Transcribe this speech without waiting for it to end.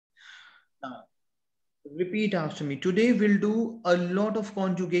Now, repeat after me. Today we'll do a lot of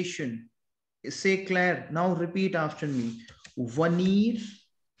conjugation. Say Claire. Now repeat after me. Vanir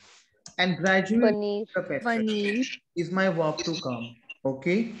and gradually paneer, Petra Vanir. is my verb to come.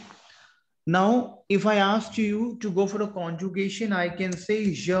 Okay. Now, if I asked you to go for a conjugation, I can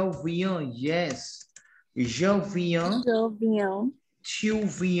say je viens. Yes. Je viens. Je viens. Tu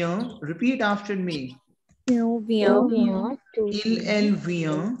viens. Repeat after me. Tu tu viens. viens, Elle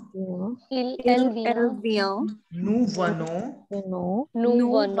vient. elle Elle vient, vient. Nous venons. nous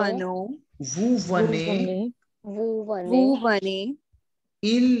Nous venons, venons. Vous venez. vous Vous venez,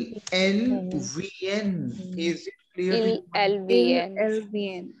 venez. Elles viennent. Is it clear to you? elles viennent. Elles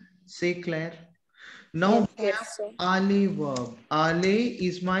viennent. Say Claire. Now Yes, we sir. have Yes, sir. aller verb. Aller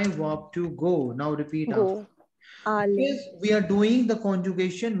is my verb to go. Now repeat after. Go. Aller. Because we are doing the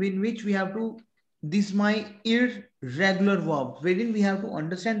conjugation in which we have to, this is my irregular verb, wherein we have to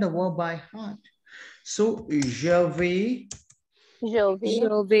understand the verb by heart. So, je vais, Je vais,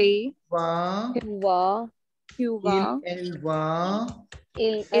 Je vais. va, tu vas, Tu vas. elle va,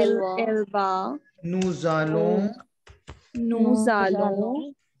 elle va, Elle va. nous nous, allons, Nous allons.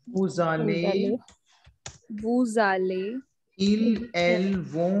 allons, vous allez, Vous allez. elles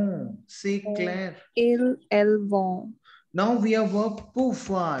vont. C'est clair. Elles vont. Now we have verb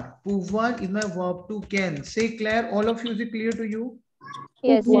pouvoir. Pouvoir is my verb to can. Say Claire, all of you, is it clear to you?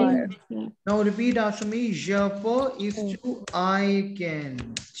 yes, Pouvoir. Now repeat after me. Je peux is to I can.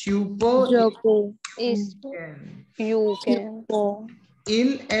 Tu peux Je is peux. is can. you Tu can, peux.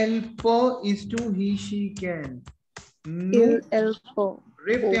 Elle peut is to he she can. Nous, Elle peut.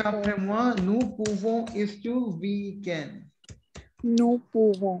 répétez après moi. Nous pouvons is to we can. Nous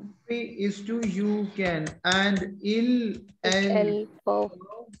pouvons. We is to you can. And elle elle peut,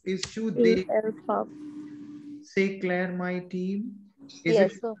 is to they. Elles peuvent. Say Claire, my team. Is it?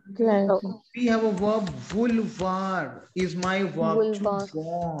 yes, sir. We have a verb. Vouloir is my verb to Vouloir,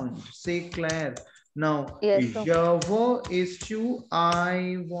 want. Say Claire. Now, yes, sir. je veux is to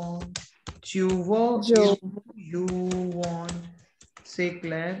I want. Tu veux Je is to you want. Say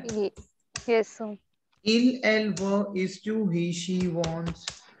Claire. Yes, sir. Elle veut is to he she wants.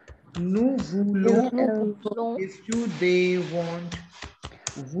 Nous Elles voulons Nous is to they want.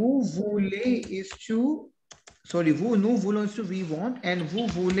 Vous voulez is to, sorry, nous voulons is to we want, and vous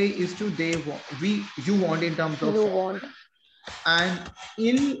voulez is to they want. You want in terms of you form. want, And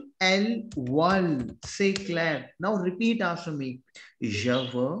elles veulent. Say Claire. Now repeat after me. Je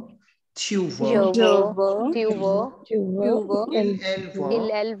veux, tu je veux, veux, tu veux, Tu veux. elles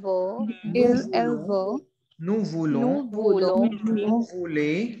veulent, elle veut, Elle veut. nous voulons, nous voulons, vous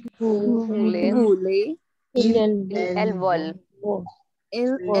voulez, vous voulez, Voulez. elles veulent.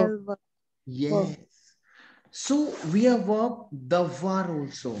 Elle veut. Yes. So we have verb devoir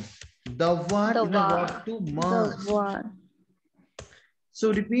also. Devoir is a Devoir. verb to must. Devoir.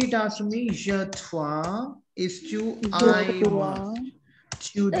 So repeat after me. Je dois is to I must.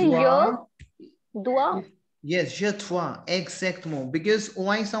 Tu Je dois. dois, Yes, je dois. Exactement. Because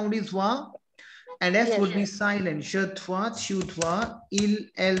OI sound is wa and S yes, would be silent. Je dois, tu dois,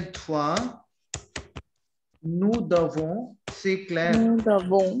 elle doit. Nous devons. C'est clair. Nous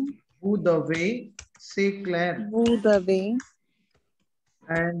devons. Vous devez. C'est clair. Vous devez.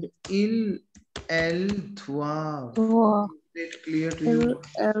 And elle doit. Doit. Is it clear to you?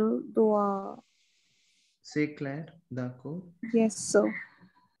 Elle doit. C'est clair. D'accord. Yes, sir.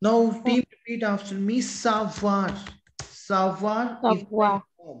 Now, team, repeat after me. Savoir. Savoir is my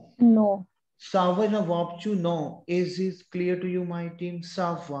verb. No. Savoir is a verb to know. Is this clear to you, my team?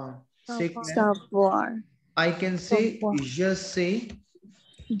 Savoir. Say clair. Savoir. I can say, Savoir. je sais.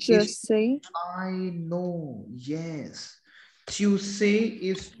 Je is sais. I know. Yes. Tu sais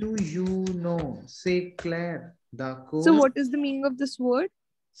is to you know. Say clair. D'accord. So what is the meaning of this word?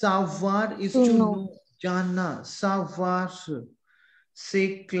 Savoir is to know. Jana. Savoir.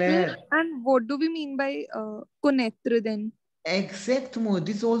 Say clair. And what do we mean by connaître then? Exactement.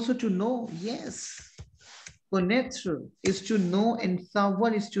 This also to know. Yes. Connaître is to know and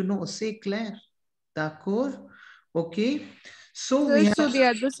savoir is to know. C'est clair. D'accord? Okay. So we So have, they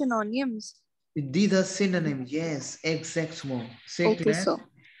are the synonyms. these are synonyms. Yes, exactement. C'est Okay, clair? sir.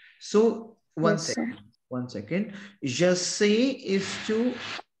 So, one Yes, second. sir. One second. Je sais is to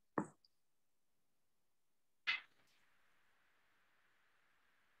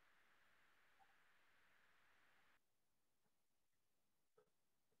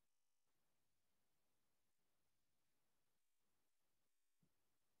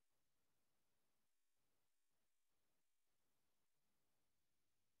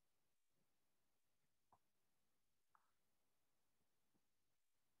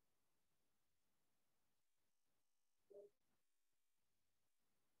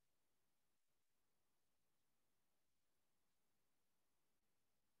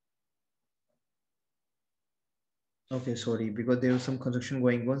Okay, sorry, because there was some construction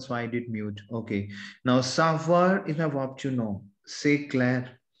going on, so I did mute. Okay. Now, savoir is my verb to know. C'est clair.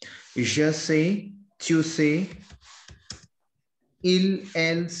 Je sais, tu sais, il,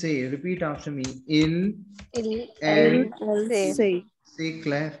 elle sait. Repeat after me. Il, Il, elle, elle, Elle say. say. c'est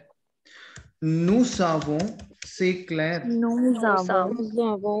clair. Nous savons, c'est clair. Nous Nous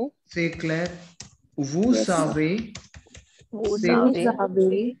avons. avons. C'est clair. Vous Yes, sir. savez, Vous c'est Vous savez.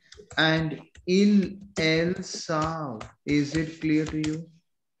 savez. and il, elle savent. Is it clear to you?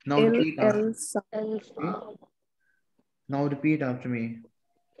 Now Il, repeat after elle me. savent. Elle Okay? savent. Now repeat after me.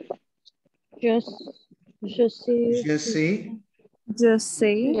 Je sais. Je sais, Je sais. Je tu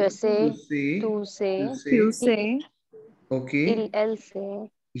sais. sais, Tu tu sais. Tu sais. sais. Okay. Il, elle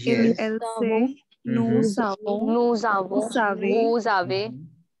sait. Il, Yes. elle Savons. sait. Nous savons. Nous Vous avons. savez. Vous avez. Mhm.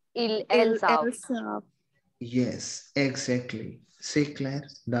 Il, elle Il, savent. elle savent. Yes, exactly. C'est clair,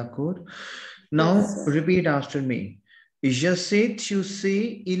 d'accord. Yes, Now sir. repeat after me. Je sais, tu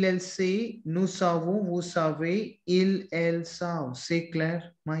sais, il, elle sait, nous savons, vous savez, il, elle savent. C'est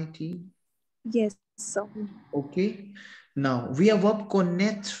clair, my team? Yes, sir. Okay. Now we have verb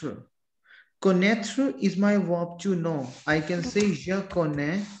connaître. Connaître is my verb to know. I can say je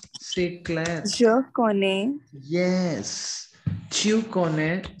connais, c'est clair. Je connais. Yes. Tu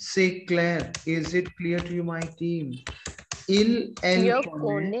connais, c'est clair. Is it clear to you, my team? Il, elle Je connaît,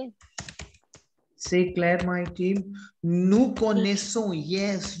 connais. c'est clair, my team. Nous connaissons,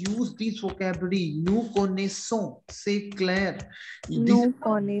 yes, use this vocabulary. Nous connaissons, c'est clair. This Nous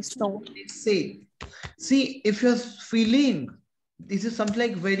connaissons. say. See, if you're feeling this is something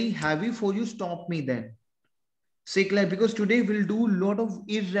like very heavy for you, stop me then. Say clair, because today we'll do a lot of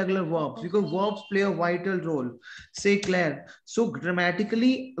irregular verbs because verbs play a vital role. Say clair. So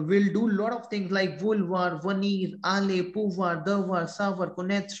grammatically, we'll do a lot of things like vouloir, venir, aller, pouvoir, devoir, savoir,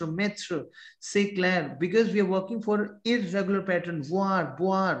 connaître, mettre. Say clair, because we are working for irregular pattern. Voir,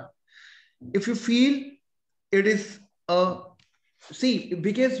 boire. If you feel it is a see,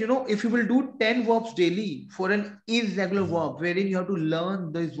 because you know, if you will do 10 verbs daily for an irregular verb, wherein you have to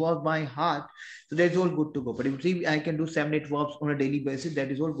learn this verb by heart, so that's all good to go. But if you see, I can do 7, 8 verbs on a daily basis,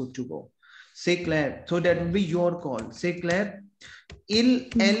 that is all good to go. C'est clair. So that will be your call. C'est clair. Il,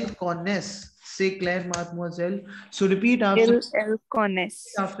 elle connaissent. C'est clair, mademoiselle. So repeat after, Il, elle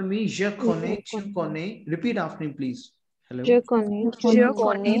connaissent. after me. Je connais, tu connais. Repeat after me, please. Hello. Je connais. Je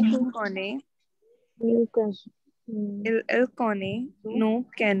connais. connais. Tu connais. Il, elle connaît. Nous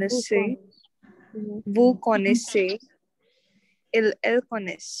connaissons. Vous connaissez. Il, elle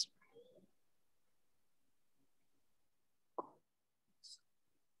connaissent.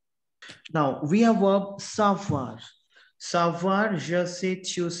 Now we have verb savoir. Savoir, je sais,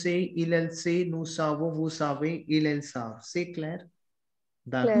 tu sais, il, elle sait, nous savons, vous savez, il, elle savent. C'est clair?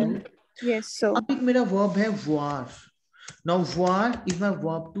 D'accord. Yes, sir. अब एक मेरा verb है voir. Now voir is my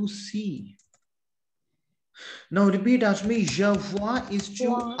verb to see. Now repeat after me. Je vois is to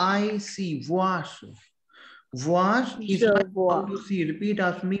Voir. I see. Voir. Voir is Je my vois. verb to see. Repeat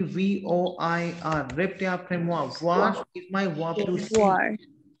after me. V-O-I-R. Répétez après moi. Voir is my verb to see. Voir.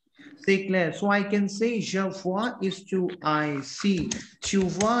 C'est clair. So I can say je vois is to I see. Tu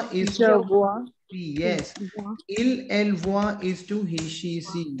vois is Je to vois. see. Yes. Il, elle voit is to he, she,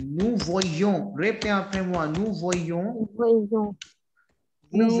 see. Nous voyons. Répétez après moi. Nous voyons. Voyons.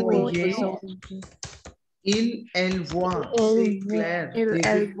 Vous Nous voyez. voyons. Il, elle voit. Elle C'est voit. clair. Il, Is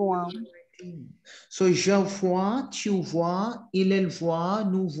elle it- voit. So je vois, tu vois, il, elle voit,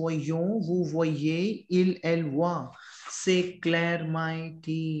 nous voyons, vous voyez, il, elle voit. C'est clair, my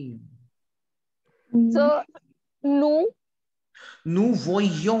team. So, nous. Nous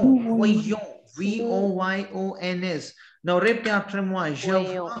voyons, voyons, V-O-Y-O-N-S. Now repeat after moi. Je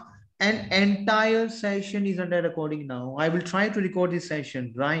Voyons. vois. An entire session is under recording now. I will try to record this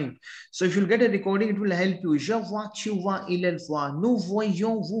session, right? So if you get a recording, it will help you. Je vois, tu vois, il, elle voit. Nous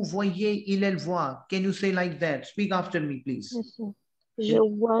voyons, vous voyez, il, elle voit. Can you say like that? Speak after me, please. Je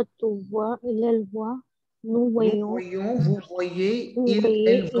vois, tu vois, il, elle voit. Nous Nous voyons. voyons, vous voyez, Vous il, voyez,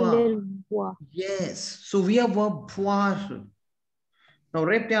 elle il, voit. elle voit. Yes. So we have verb boire. Now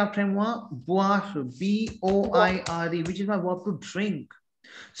répétez après moi. Boire. B-O-I-R-E, which is my verb to drink.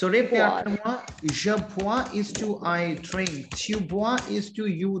 So répétez Boire. après moi. Je bois is to I drink. Tu bois is to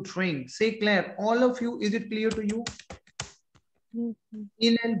you drink. C'est clair. All of you, is it clear to you?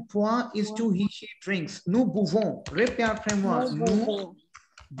 Il, elle boit is to he, she drinks. Nous buvons. Répétez après moi. Nous buvons.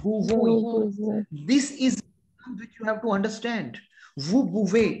 Nous buvons. This is which you have to understand. Vous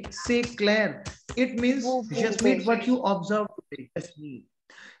buvez, c'est clair. It means Vous just buvez. read what you observe today. Just read.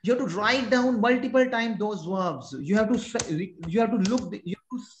 You have to write down multiple times those verbs. You have to look. You have to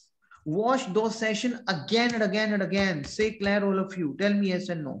Watch those sessions again and again and again. Say Claire, all of you. Tell me yes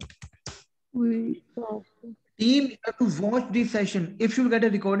and no. Oui. Team, you have to watch this session. If you get a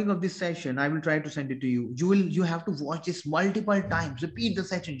recording of this session, I will try to send it to you. You have to watch this multiple times. Repeat the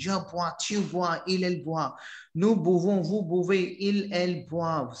session. Je bois, tu bois, il elle boit. Nous buvons, vous buvez, il elle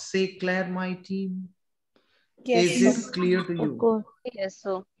boivent. Say Claire, my team. Yes. Is it clear to Of you? course. Yes,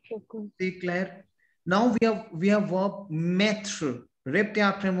 sir. Of course. Say Claire. Now we have verb mettre. Repte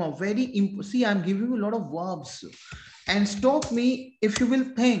après moi. See, I'm giving you a lot of verbs. And stop me if you will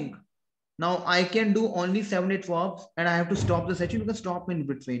think. Now I can do only 7-8 verbs and I have to stop the session. You can stop me in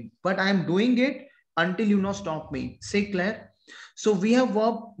between. But I am doing it until you not stop me. Say Claire. So we have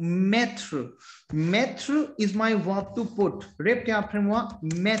verb mettre. Mettre is my verb to put. Repte après moi.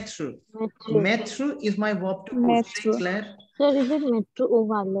 Mettre. Mettre is my verb to put. Say Mettre. Claire. Sir, is it metro or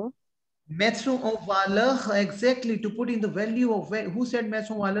valor? Mettre or valeur, exactly, to put in the value of where. Who said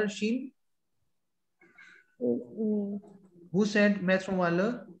mettre or valeur, Sheen? Who said mettre or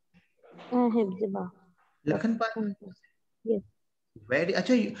valeur? Hepzibah. Lakhan Pai? Yes. Very,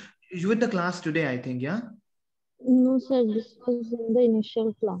 actually, you with the class today, I think, yeah? No, sir, this was in the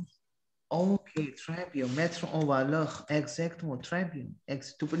initial class. Okay, très bien. Mettre en valeur, exactement, très bien.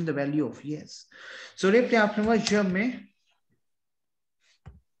 To put in the value of, yes. So, répétez après moi, je mets,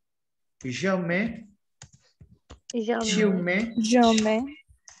 tu mets, Jamais.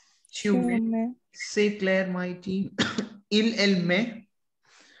 tu mets, c'est clair, my team. Il, elle met,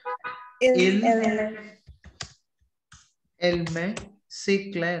 elle met, c'est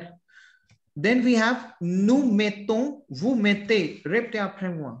clair. Then we have nous mettons, vous mettez. Répétez après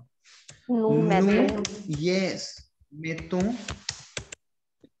moi. Nous mettons. Yes. Mettons.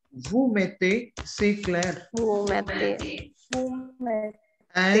 Vous mettez, c'est clair. Vous mettez. Vous mettez.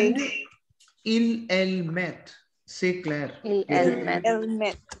 And ils, elles mettent. C'est clair. Il, elle met. Elle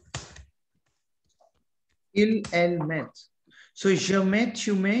met. Ils, elles mettent. So, je mets,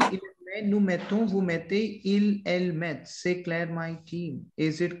 tu mets, il met, nous mettons, vous mettez, ils, elles mettent. C'est clair, my team.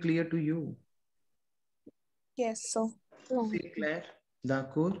 Is it clear to you? Yes, sir. C'est clair.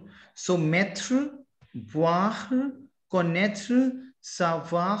 D'accord. So, mettre, boire, connaître,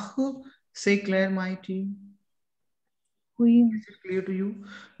 savoir. C'est clair, my team. Oui. Is it clear to you?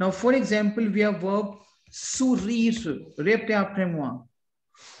 Now, for example, we have verb sourire. Répétez après moi.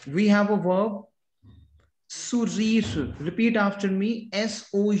 We have a verb sourire. Repeat after me.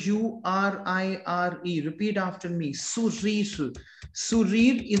 S-O-U-R-I-R-E. Repeat after me. Sourire.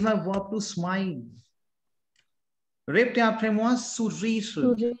 Sourire is my verb to smile. Répétez après moi.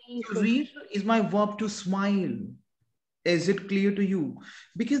 Sourire. Sourire is my verb to smile. Is it clear to you?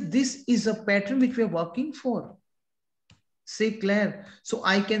 Because this is a pattern which we are working for. Say Claire. So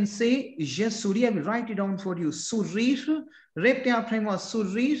I can say, je souris. I will write it down for you. Sourire. Répétez après moi.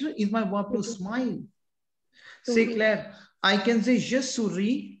 Sourire is my verb to smile. Say Claire. I can say, je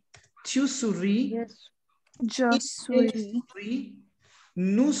souris. Tu souris. Yes. Je souris.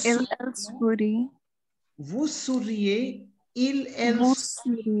 Nous Elle sourions. sourit. Vous souriez. Il, elle Vous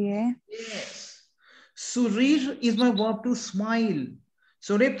souriez. Yes. Sourire is my verb to smile.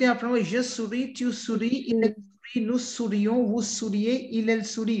 So répétez après moi. Je souris. Tu souris. Il, elle sourit. Nous sourions. Vous souriez. Il, elle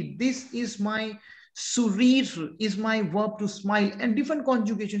sourit. This is my sourire is my verb to smile. And different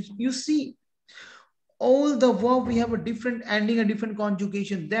conjugations. You see, all the verb we have a different ending, a different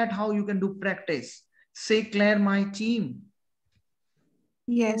conjugation. That's how you can do practice. Say Claire, my team.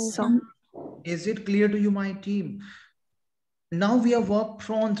 Yes, sir. Is it clear to you, my team? Now we have verb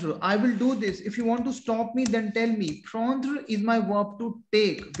prendre. I will do this. If you want to stop me, then tell me. Prendre is my verb to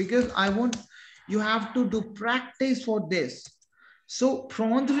take, because I want you have to do practice for this. So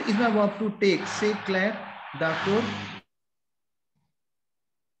prendre is my verb to take. Say Claire, d'accord.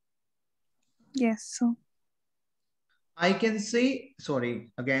 Yes, sir. I can say,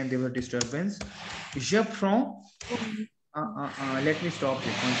 sorry, again, there was disturbance. Je prends. Let me stop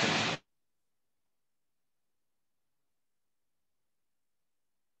this. 1 second.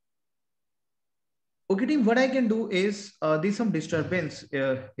 Okay, team, what I can do is, there's some disturbance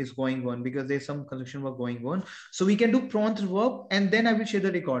is going on because there's some connection work going on. So we can do prompt verb and then I will share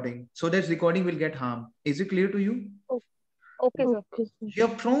the recording. So that recording will get harmed. Is it clear to you? Okay, sir. Okay, sir. Je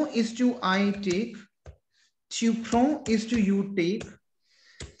prends is to I take. Tu prends is to you take.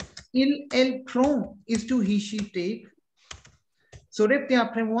 Il, elle prend is to he, she take. So répétez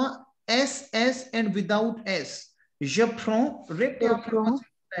après moi. S, S and without S. Je prends. Répétez après moi.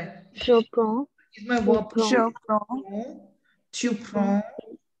 Je prends. Is my verb. Je prends. Tu prends.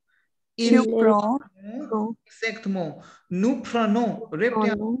 Tu prends. Exactement. Nous prenons.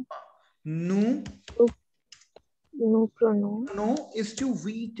 Répétez. Nous Nous prenons. No is to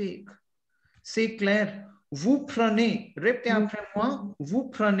we take. Say Claire. Vous prenez. Répétez après moi. Vous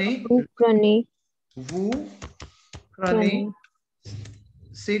prenez. Vous prenez. Vous prenez. Prenez.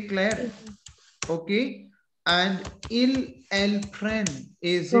 Say Claire. Okay. And elles prennent.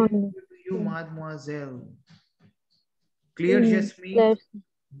 Is it Prenez. to you, mademoiselle? Clear, Mm, Jasmine? Claire.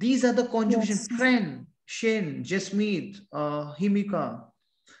 These are the conjugation. Yes. Friend, Shin, Jasmeet, Himika.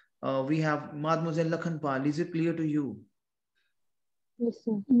 We have Mademoiselle Lakhanpal. Is it clear to you?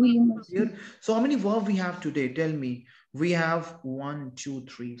 Listen. Clear? So how many verbs we have today? Tell me. We have 1, 2,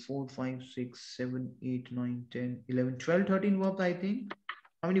 3, 4, 5, 6, 7, 8, 9, 10, 11, 12, 13 verbs, I think.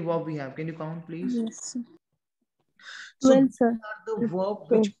 How many verbs we have? Can you count, please? Yes. So 12, these sir. are the verbs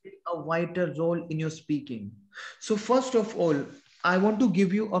which play a vital role in your speaking. So first of all, I want to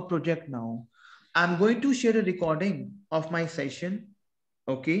give you a project now. I'm going to share a recording of my session.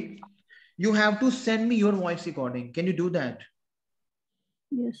 Okay. You have to send me your voice recording. Can you do that?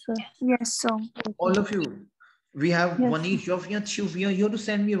 Yes, sir. Yes, sir. All of you. We have Yes, one each of you. You have to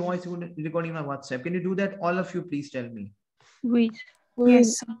send me your voice recording on my WhatsApp. Can you do that? All of you, please tell me. Wait. We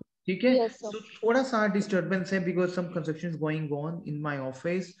Yes, sir. ठीक है Yes, sir. so थोड़ा सा disturbance है because some construction is going on in my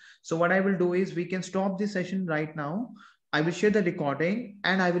office. So what I will do is we can stop this session right now. I will share the recording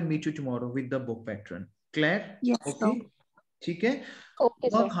and I will meet you tomorrow with the book pattern. Claire? Yes, Okay. sir. ठीक है. Okay,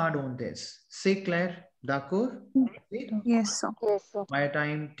 sir. Work hard on this. Say Claire. D'accord? Okay. Yes, sir. Yes, sir. My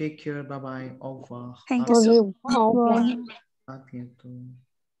time. Take care. Bye bye. Au revoir. Thank you, au sir. revoir. À bientôt.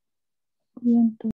 Bientôt.